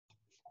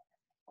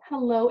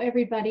Hello,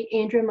 everybody.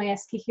 Andrea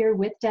Majewski here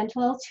with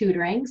Dentalelle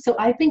Tutoring. So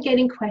I've been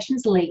getting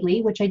questions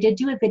lately, which I did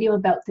do a video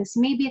about this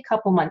maybe a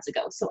couple months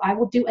ago. So I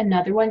will do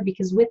another one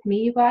because with me,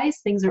 you guys,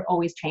 things are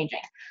always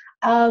changing.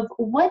 Of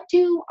what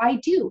do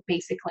I do,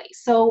 basically?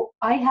 So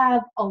I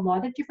have a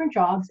lot of different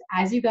jobs,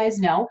 as you guys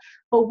know,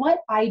 but what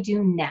I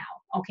do now.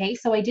 Okay,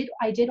 so I did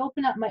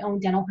open up my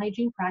own dental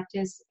hygiene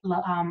practice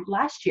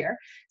last year.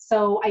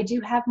 So I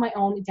do have my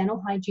own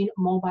dental hygiene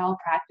mobile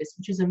practice,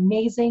 which is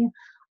amazing.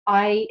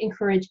 I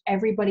encourage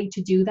everybody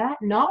to do that,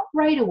 not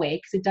right away,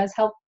 because it does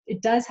help.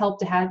 It does help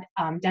to have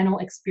dental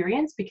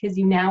experience because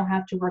you now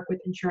have to work with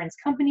insurance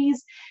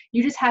companies.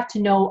 You just have to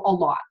know a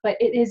lot, but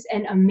it is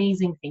an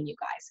amazing thing, you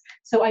guys.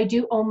 So I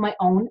do own my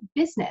own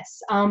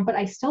business, but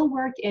I still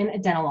work in a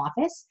dental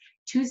office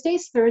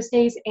Tuesdays,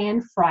 Thursdays,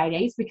 and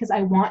Fridays because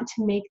I want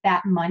to make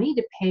that money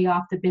to pay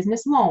off the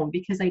business loan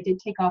because I did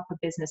take off a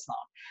business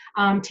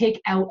loan,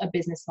 take out a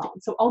business loan.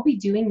 So I'll be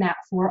doing that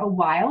for a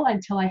while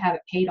until I have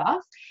it paid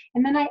off.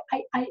 And then I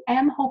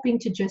am hoping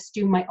to just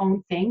do my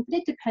own thing, but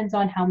it depends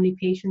on how many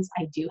patients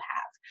I do have.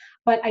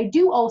 But I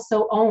do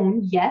also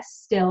own, yes,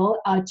 still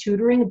a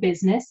tutoring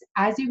business.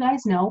 As you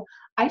guys know,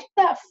 I do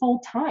that full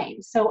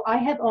time. So I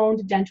have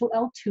owned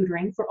Dentalelle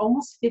Tutoring for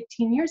almost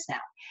 15 years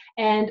now.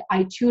 And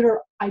I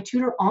tutor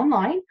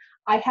online.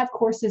 I have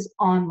courses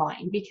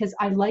online because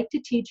I like to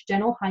teach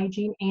dental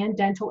hygiene and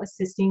dental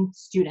assisting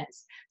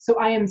students. So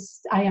I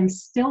am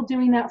still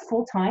doing that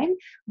full time.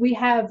 We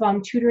have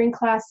tutoring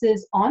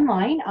classes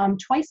online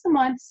twice a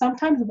month,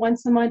 sometimes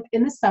once a month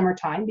in the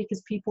summertime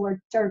because people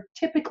are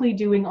typically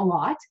doing a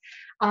lot.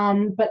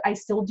 But I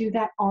still do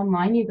that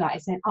online, you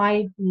guys, and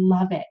I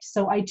love it.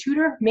 So I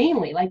tutor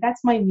mainly, like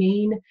that's my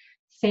main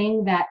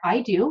thing that I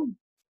do.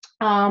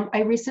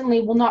 I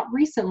recently, well, not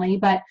recently,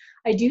 but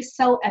I do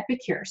sell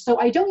Epicure. So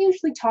I don't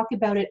usually talk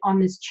about it on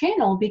this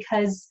channel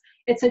because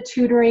it's a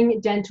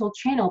tutoring dental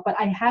channel, but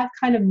I have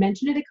kind of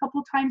mentioned it a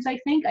couple times, I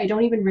think. I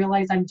don't even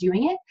realize I'm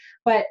doing it,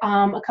 but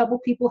a couple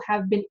people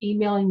have been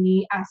emailing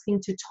me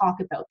asking to talk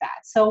about that.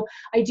 So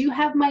I do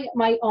have my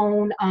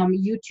own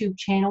YouTube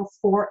channel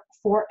for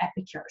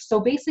Epicure. So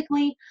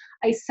basically,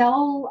 I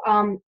sell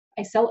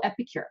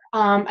Epicure.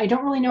 I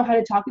don't really know how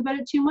to talk about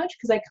it too much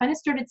because I kind of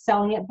started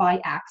selling it by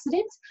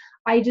accident.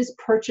 I just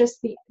purchased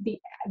the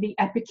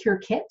Epicure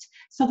kit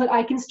so that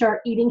I can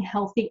start eating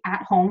healthy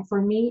at home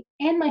for me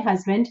and my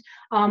husband.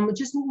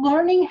 Just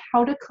learning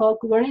how to cook,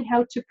 learning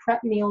how to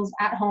prep meals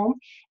at home,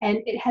 and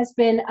it has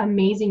been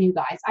amazing, you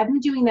guys. I've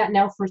been doing that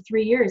now for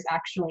 3 years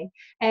actually,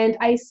 and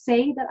I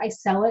say that I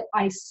sell it.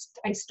 I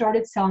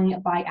started selling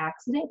it by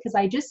accident because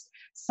I just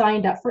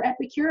signed up for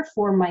Epicure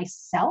for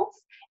myself.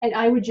 And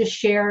I would just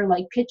share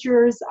like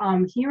pictures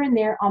here and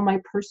there on my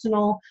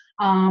personal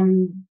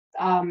Facebook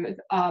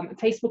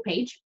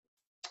page.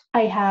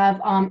 I have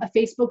a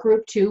Facebook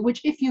group too, which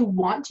if you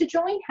want to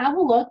join, have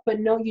a look, but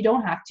no, you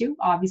don't have to,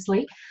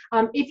 obviously.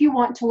 If you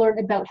want to learn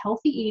about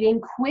healthy eating,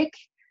 quick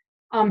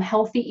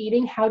healthy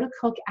eating, how to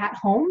cook at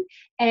home.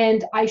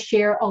 And I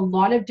share a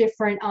lot of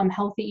different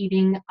healthy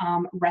eating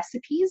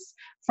recipes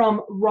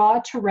from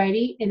raw to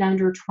ready in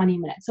under 20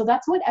 minutes. So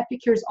that's what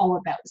Epicure is all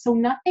about. So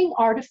nothing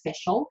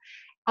artificial.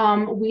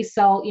 We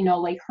sell, you know,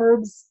 like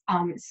herbs,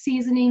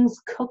 seasonings,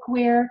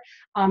 cookware,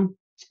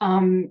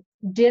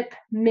 dip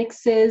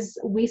mixes.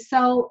 We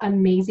sell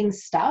amazing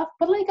stuff.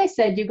 But like I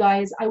said, you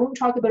guys, I won't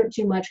talk about it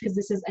too much because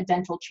this is a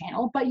dental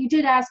channel. But you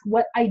did ask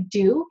what I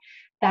do.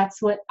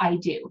 That's what I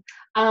do.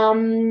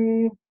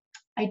 I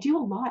do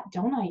a lot,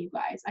 don't I, you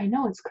guys? I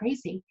know, it's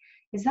crazy.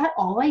 Is that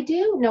all I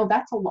do? No,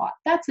 that's a lot.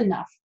 That's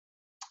enough.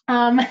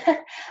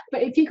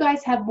 But if you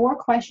guys have more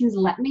questions,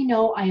 let me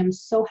know. I am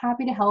so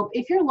happy to help.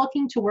 If you're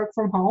looking to work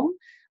from home,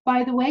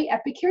 by the way,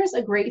 Epicure is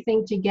a great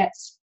thing to get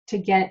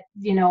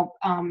you know,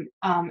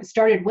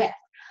 started with.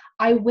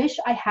 I wish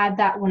I had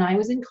that when I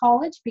was in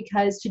college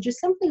because to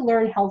just simply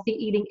learn healthy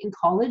eating in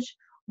college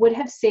would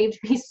have saved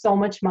me so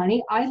much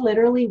money. I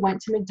literally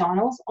went to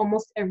McDonald's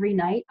almost every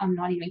night. I'm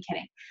not even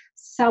kidding.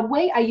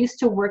 Subway, I used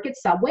to work at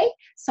Subway,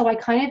 so I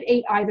kind of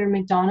ate either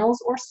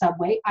McDonald's or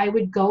Subway. I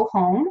would go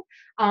home,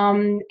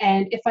 and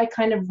if I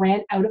kind of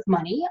ran out of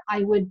money,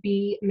 I would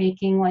be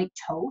making like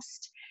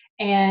toast,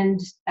 and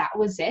that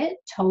was it.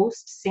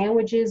 Toast,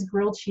 sandwiches,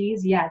 grilled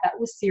cheese. Yeah, that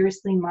was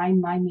seriously my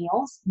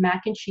meals,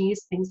 mac and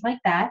cheese, things like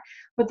that.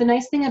 But the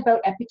nice thing about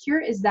Epicure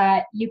is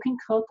that you can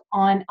cook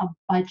on a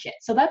budget.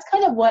 So that's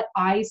kind of what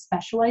I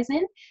specialize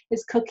in,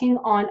 is cooking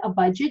on a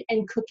budget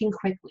and cooking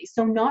quickly.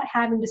 So not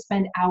having to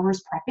spend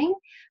hours prepping,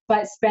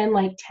 but spend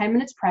like 10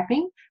 minutes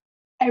prepping.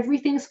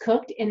 Everything's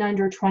cooked in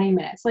under 20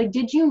 minutes. Like,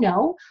 did you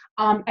know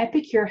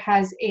Epicure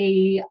has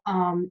a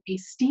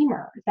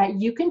steamer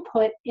that you can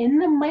put in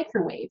the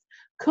microwave,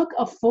 cook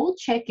a full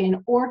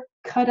chicken or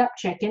cut up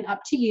chicken,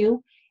 up to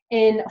you,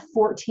 in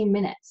 14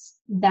 minutes.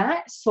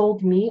 That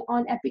sold me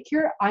on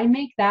Epicure. I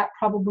make that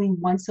probably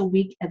once a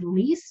week at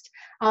least.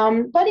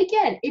 But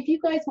again, if you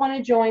guys want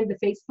to join the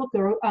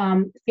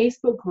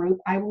Facebook group,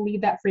 I will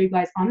leave that for you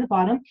guys on the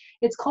bottom.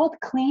 It's called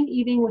Clean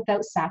Eating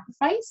Without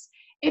Sacrifice.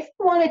 If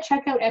you want to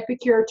check out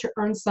Epicure to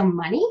earn some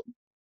money,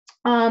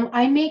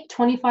 I make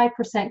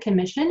 25%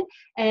 commission,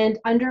 and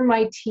under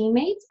my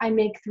teammates, I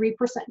make 3%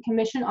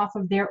 commission off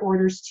of their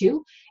orders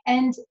too.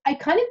 And I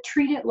kind of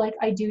treat it like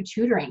I do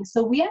tutoring.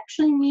 So we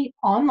actually meet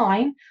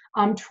online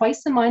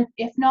twice a month,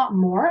 if not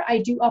more. I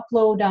do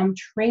upload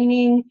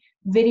training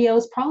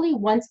videos probably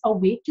once a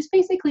week, just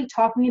basically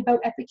talking about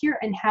Epicure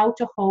and how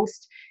to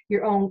host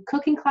your own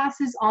cooking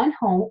classes at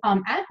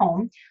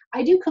home.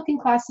 I do cooking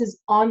classes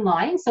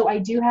online, so I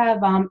do have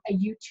a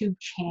YouTube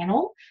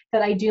channel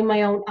that I do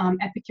my own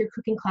Epicure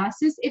cooking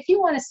classes. If you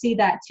want to see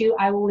that too,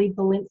 I will leave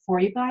the link for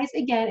you guys.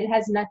 Again, it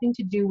has nothing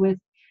to do with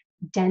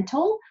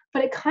dental,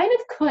 but it kind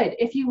of could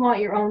if you want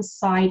your own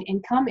side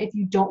income. If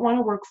you don't want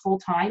to work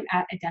full-time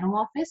at a dental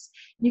office,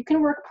 you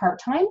can work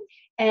part-time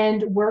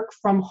and work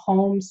from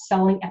home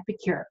selling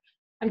Epicure.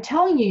 I'm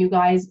telling you, you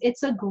guys,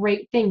 it's a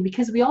great thing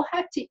because we all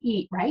have to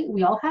eat, right?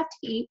 We all have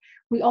to eat.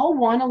 We all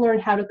want to learn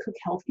how to cook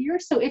healthier.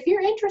 So if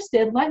you're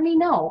interested, let me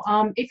know.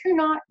 If you're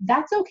not,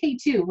 that's okay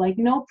too. Like,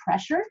 no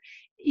pressure.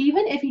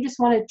 Even if you just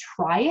want to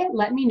try it,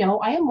 let me know.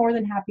 I am more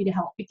than happy to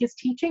help because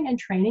teaching and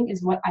training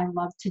is what I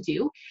love to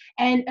do.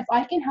 And if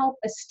I can help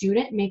a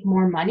student make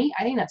more money,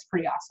 I think that's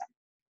pretty awesome.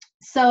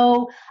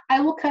 So I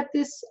will cut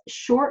this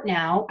short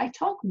now. I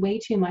talk way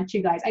too much,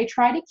 you guys. I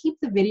try to keep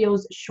the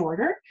videos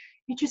shorter.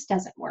 It just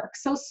doesn't work.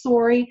 So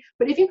sorry.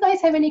 But if you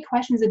guys have any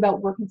questions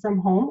about working from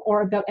home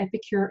or about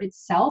Epicure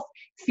itself,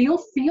 feel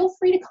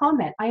free to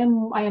comment. I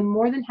am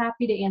more than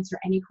happy to answer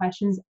any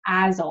questions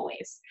as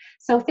always.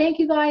 So thank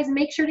you guys.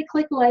 Make sure to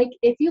click like.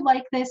 If you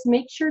like this,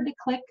 make sure to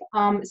click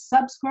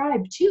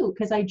subscribe too,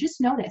 because I just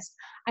noticed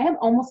I am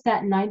almost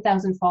at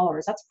 9,000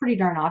 followers. That's pretty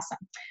darn awesome.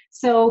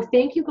 So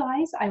thank you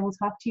guys. I will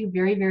talk to you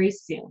very, very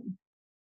soon.